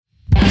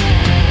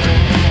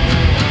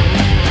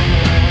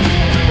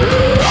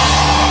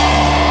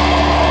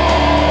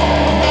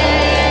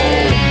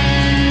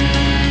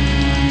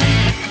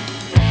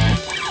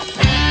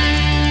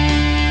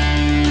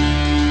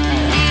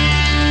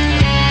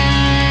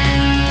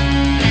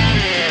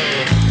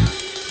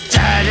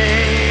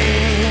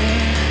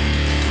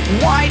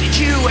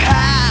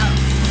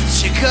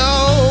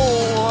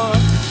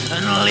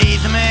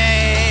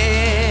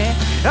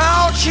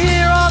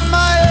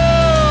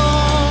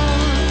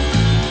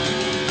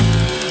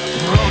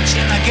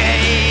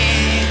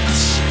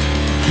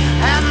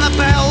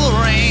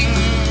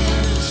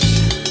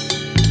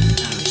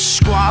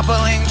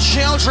traveling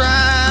children,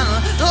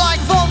 like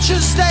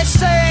vultures they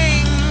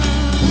sing.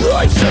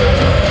 I say,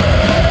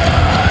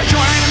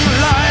 join the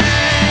line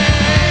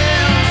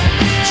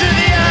to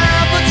the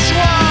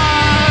abattoir,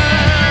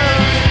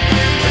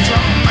 a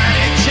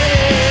dramatic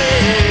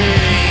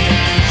change.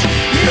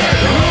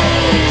 Hello,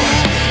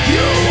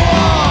 you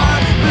are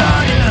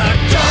blood in the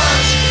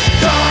dirt,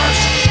 dirt,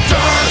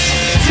 dirt,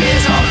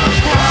 tears on the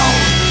ground,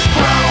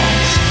 ground,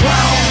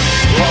 ground,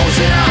 holes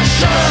in our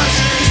shirts.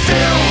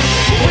 Still,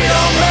 we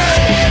don't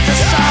make the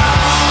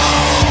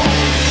sound.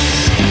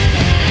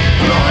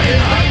 Blood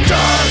in the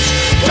dirt,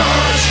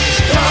 dirt,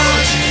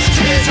 dirt,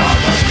 tears on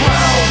the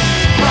ground,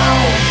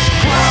 ground,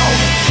 ground,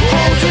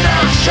 holes in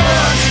our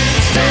shirts.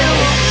 Still,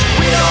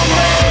 we don't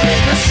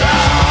make the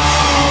sound.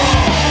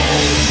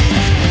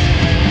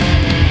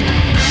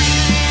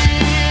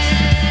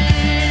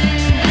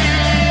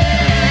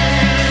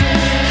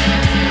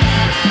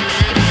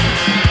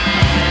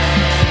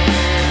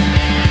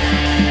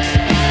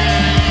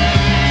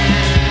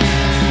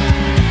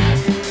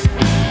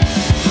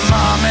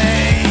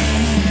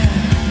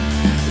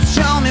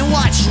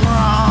 What's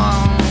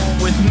wrong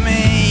with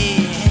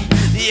me?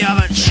 The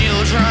other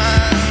children,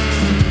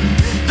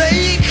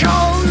 they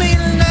call me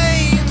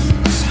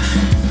names.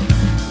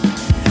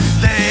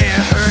 They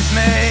hurt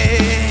me.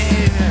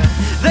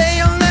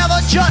 They'll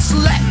never just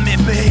let me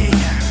be.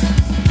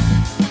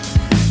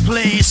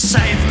 Please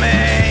save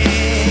me.